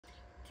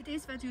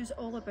Today's video is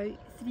all about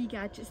 3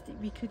 gadgets that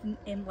we couldn't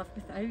live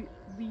without.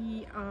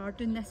 We are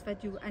doing this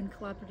video in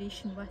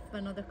collaboration with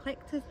Vanother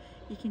Collective.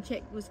 You can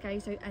check those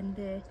guys out in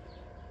the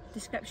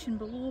description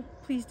below.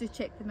 Please do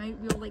check them out.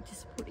 We all like to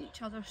support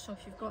each other, so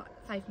if you've got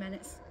 5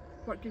 minutes,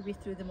 work your way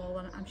through them all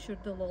and I'm sure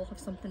they'll all have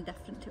something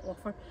different to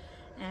offer.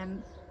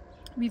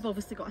 We've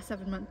obviously got a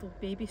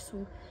 7-month-old baby,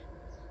 so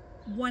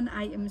one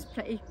item is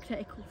pretty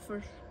critical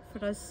for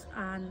us,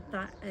 and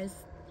that is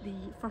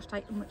the first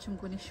item which I'm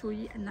going to show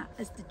you, and that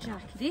is the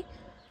Jackery.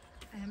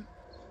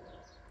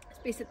 It's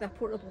basically a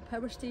portable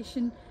power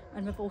station,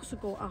 and we've also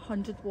got a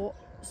 100-watt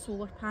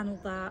solar panel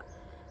that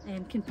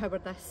can power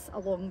this,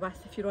 along with,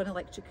 if you're on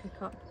electric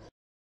hookup,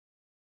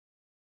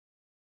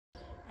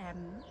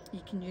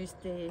 you can use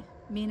the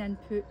main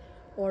input,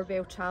 or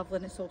while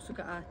travelling it's also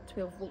got a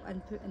 12-volt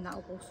input and that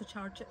will also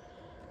charge it.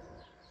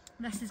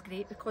 This is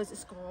great because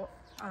it's got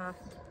a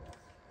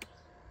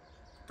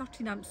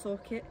 13-amp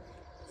socket,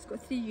 it's got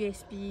 3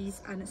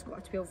 USBs and it's got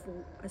a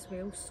 12-volt as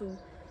well, so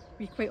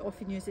we quite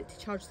often use it to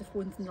charge the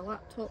phones and the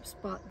laptops,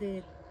 but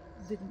the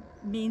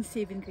main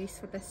saving grace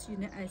for this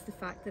unit is the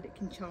fact that it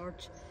can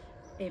charge,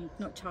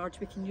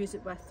 we can use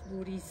it with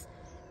Rory's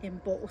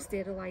bottle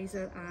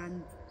steriliser,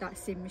 and that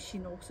same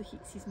machine also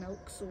heats his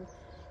milk, so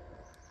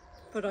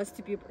for us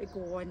to be able to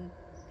go on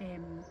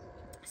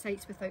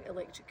sites without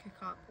electric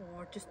hookup,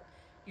 or just,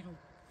 you know,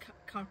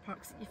 car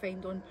parks that you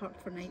find on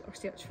Park for Night or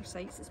search for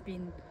sites, it's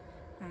been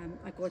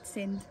a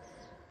godsend.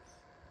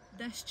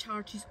 This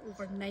charges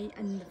overnight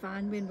in the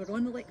van when we're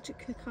on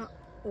electric hookup,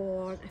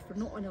 or if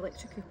we're not on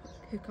electric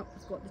hookup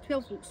we've got the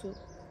 12-volt, so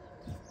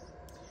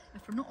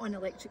if we're not on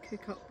electric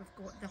hookup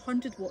we've got the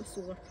 100-watt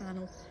solar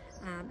panel,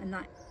 and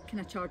that kind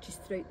of charges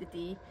throughout the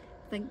day.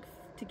 I think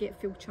to get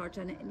full charge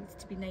in it, it needs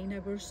to be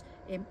 9 hours.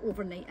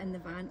 Overnight in the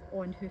van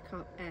on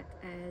hookup it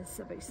is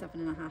about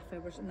 7.5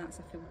 hours, and that's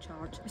a full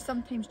charge. We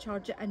sometimes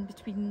charge it in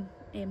between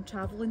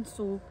travelling,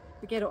 so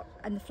we get it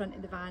in the front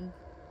of the van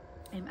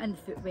in the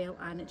footwell,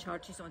 and it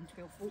charges on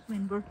 12-volt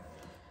when we're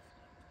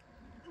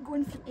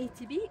going from A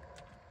to B.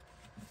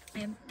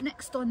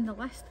 Next on the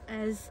list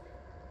is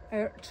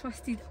our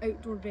trusted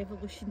Outdoor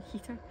Revolution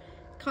heater.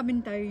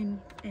 Coming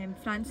down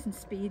France and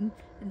Spain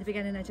in the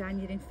beginning of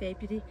January and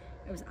February,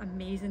 it was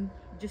amazing.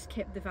 It just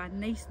kept the van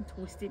nice and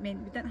toasty. It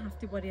meant we didn't have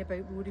to worry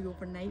about Rory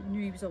overnight. We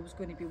knew he was always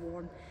going to be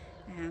warm,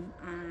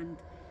 and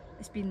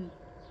it's been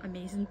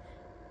amazing.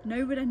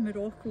 Now we're in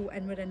Morocco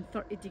and we're in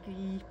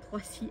 30-degree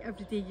plus heat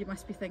every day. You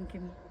must be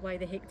thinking, why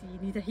the heck do you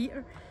need a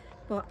heater?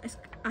 But it's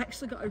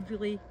actually got a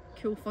really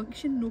cool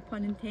function, no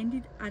pun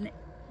intended, and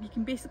you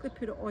can basically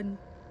put it on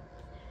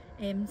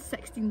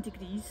 16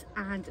 degrees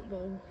and it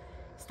will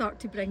start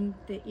to bring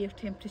the air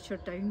temperature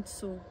down.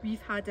 So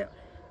we've had it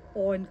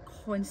on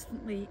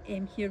constantly.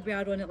 Here we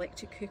are on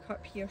electric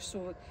hookup here,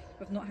 so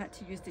we've not had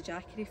to use the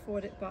Jackery for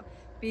it, but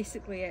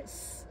basically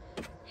it's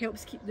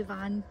helps keep the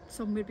van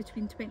somewhere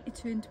between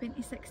 22 and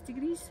 26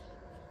 degrees.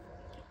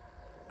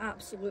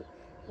 Absolute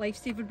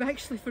lifesaver. We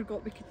actually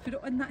forgot we could put it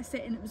on that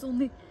setting. It was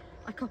only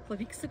a couple of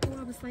weeks ago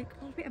I was like,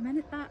 oh wait a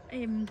minute, that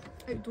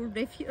outdoor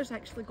rev heater's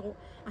actually got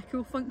a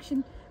cool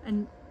function,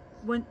 and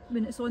when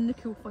it's on the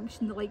cool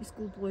function the lights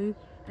go blue,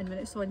 and when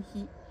it's on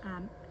heat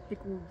they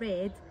go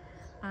red.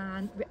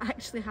 And we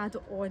actually had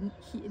it on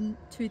heating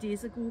 2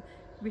 days ago.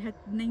 We had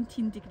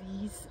 19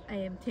 degrees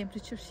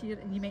temperatures here,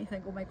 and you might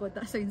think, oh my god,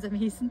 that sounds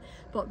amazing,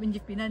 but when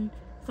you've been in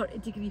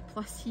 30-degree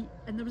plus heat,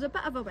 and there was a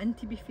bit of a wind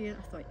to be fair,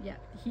 I thought, yeah,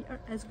 the heater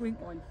is going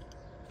on.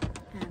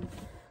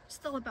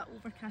 Still a bit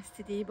overcast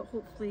today, but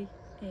hopefully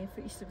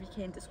for Easter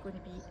weekend it's going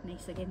to be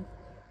nice again.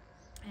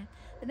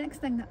 The next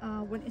thing that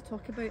I want to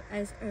talk about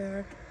is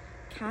our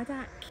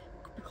Kadak.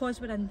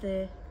 Because we're in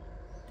the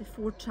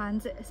Ford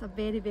Transit, it's a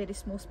very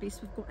small space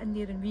we've got in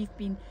there, and we've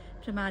been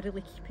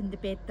primarily keeping the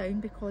bed down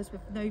because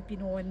we've now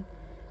been on,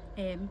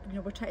 you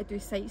know, we're trying to do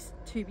sites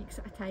 2 weeks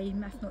at a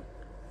time, if not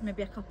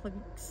maybe a couple of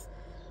weeks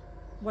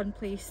one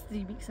place,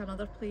 3 weeks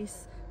another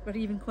place. We're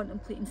even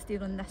contemplating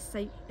staying on this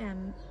site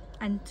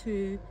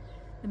into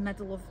the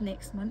middle of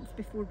next month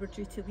before we're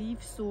due to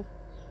leave. So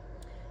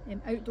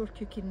outdoor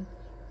cooking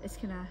is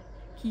kind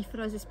of key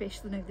for us,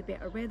 especially now the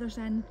better weather's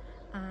in,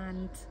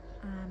 and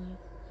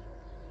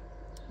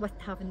with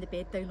having the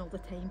bed down all the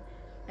time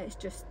it's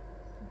just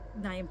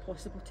nigh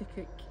impossible to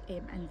cook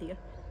in there.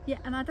 Yeah,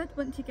 and I did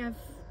want to give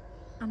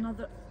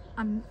another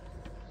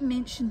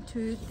mention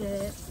to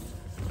the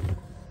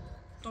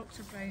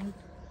Dr. Brown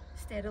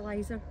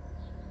steriliser.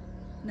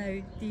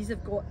 Now these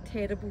have got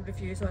terrible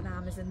reviews on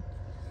Amazon,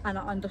 and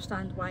I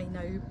understand why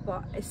now,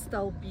 but it's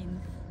still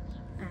been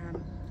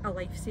a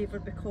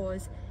lifesaver,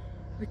 because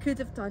we could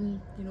have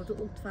done, you know, the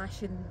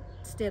old-fashioned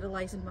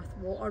sterilising with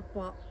water,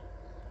 but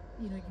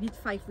you know, you need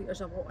 5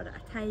 litres of water at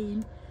a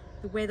time.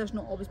 The weather's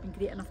not always been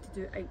great enough to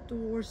do it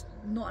outdoors,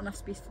 not enough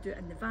space to do it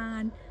in the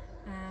van.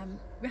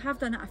 We have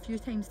done it a few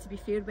times, to be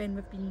fair, when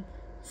we've been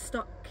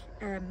stuck,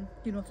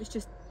 you know, if it's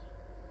just,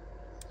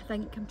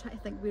 I'm trying to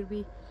think where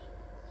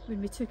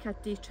when we took a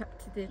day trip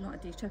to the, not a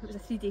day trip, it was a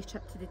 3-day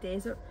trip to the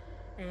desert,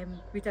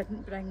 we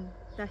didn't bring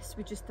this,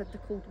 we just did the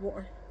cold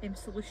water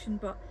solution,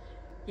 but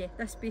yeah,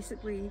 this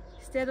basically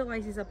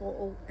sterilises a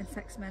bottle in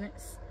 6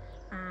 minutes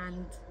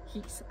and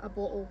heats a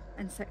bottle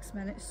in 6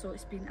 minutes, so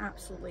it's been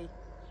absolutely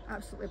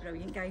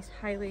brilliant, guys.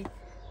 Highly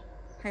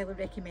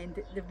recommend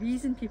it. The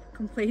reason people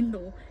complain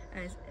though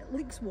is it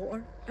leaks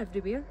water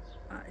everywhere.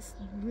 It's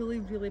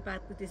really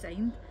badly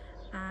designed,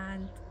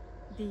 and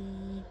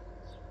the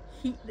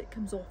heat that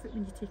comes off it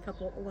when you take a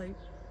bottle out,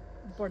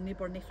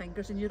 burny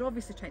fingers, and you're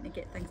obviously trying to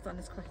get things done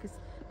as quick as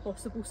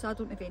possible, so I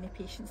don't have any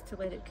patience to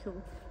let it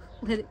cool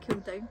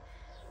down.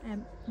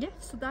 Yeah,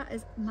 so that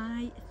is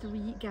my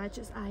 3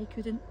 gadgets I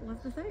couldn't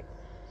live without.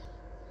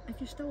 If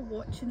you're still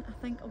watching, I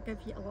think I'll give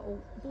you a little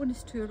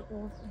bonus tour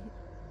of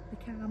the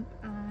camp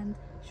and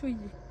show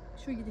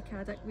you the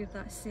paddock where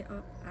that's set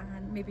up,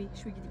 and maybe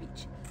show you the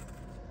beach.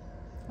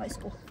 Let's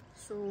go.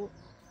 So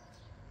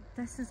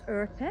this is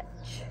our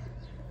pitch.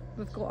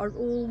 We've got our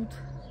old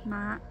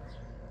mat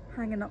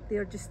hanging up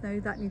there just now,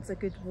 that needs a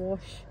good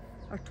wash.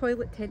 Our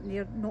toilet tent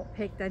there, not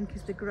pegged in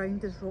because the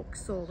ground is rock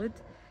solid.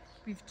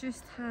 We've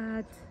just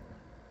had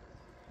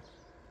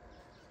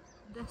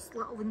this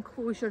little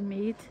enclosure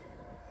made,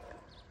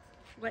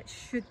 which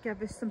should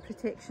give us some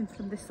protection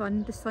from the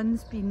sun. The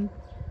sun's been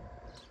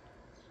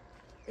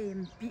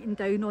beating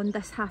down on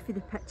this half of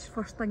the pitch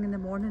first thing in the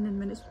morning, and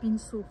when it's been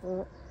so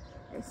hot,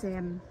 it's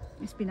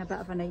been a bit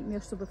of a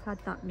nightmare, so we've had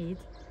that made.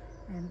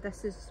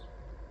 This is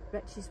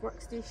Richie's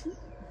workstation,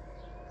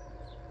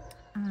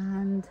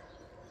 and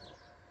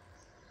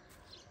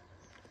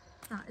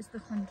that is the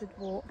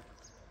 100-watt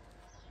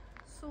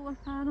solar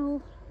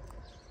panel.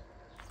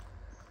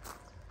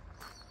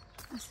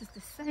 This is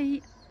the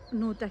site.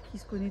 No,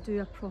 Dickie's going to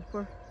do a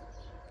proper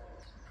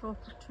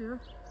tour.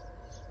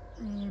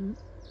 Yeah,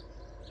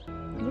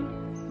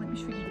 let me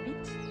show you the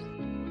beach.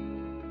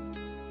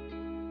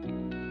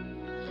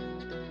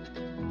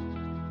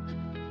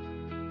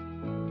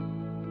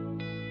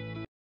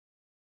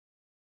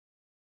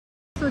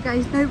 So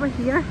guys, now we're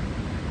here.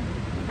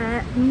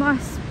 It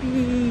must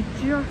be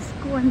just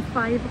going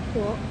 5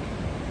 o'clock,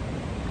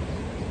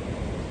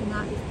 and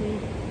that is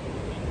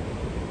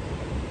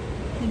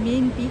the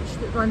main beach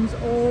that runs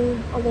all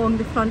along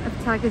the front of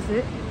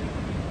Tagazout.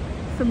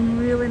 Some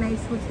really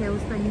nice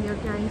hotels down there,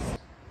 guys.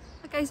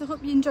 So guys, I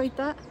hope you enjoyed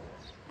that.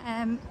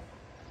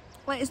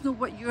 Let us know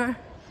what your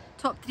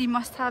top 3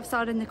 must-haves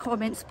are in the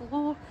comments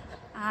below,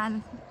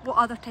 and what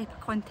other type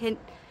of content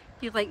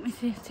you'd like me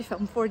to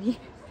film for you.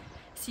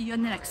 See you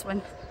on the next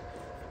one.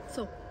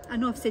 So, I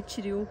know I've said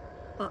cheerio,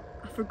 but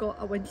I forgot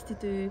I wanted to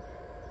do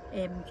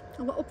a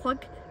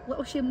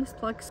little shameless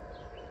plugs.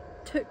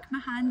 Took my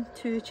hand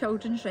to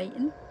children's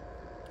writing.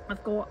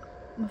 I've got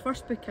my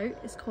first book out.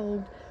 It's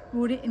called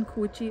Rory and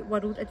Koji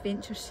World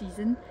Adventure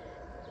Season.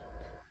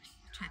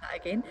 Try that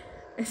again.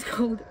 It's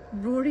called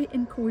Rory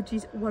and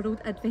Koji's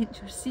World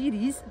Adventure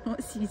Series,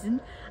 not season,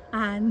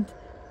 and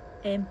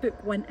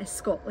book 1 is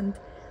Scotland.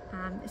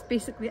 It's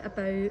basically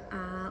about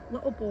a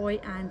little boy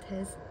and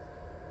his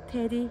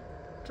teddy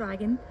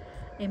dragon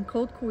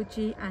called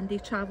Koji, and they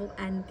travel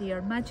in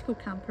their magical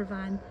camper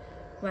van,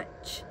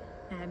 which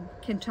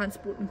can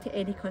transport them to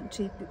any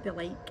country that they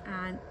like,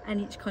 and in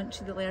each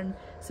country they learn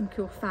some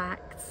cool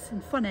facts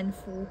and fun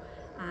info,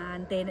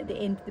 and then at the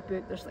end of the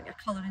book there's like a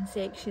colouring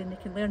section. They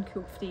can learn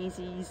cool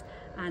phrases,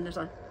 and there's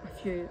a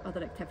few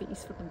other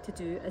activities for them to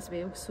do as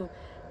well. So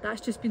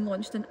that's just been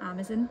launched on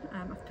Amazon.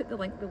 I've put the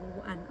link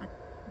below, and I'd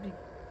be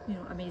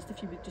amazed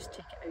if you would just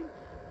check it out.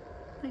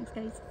 Thanks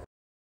guys.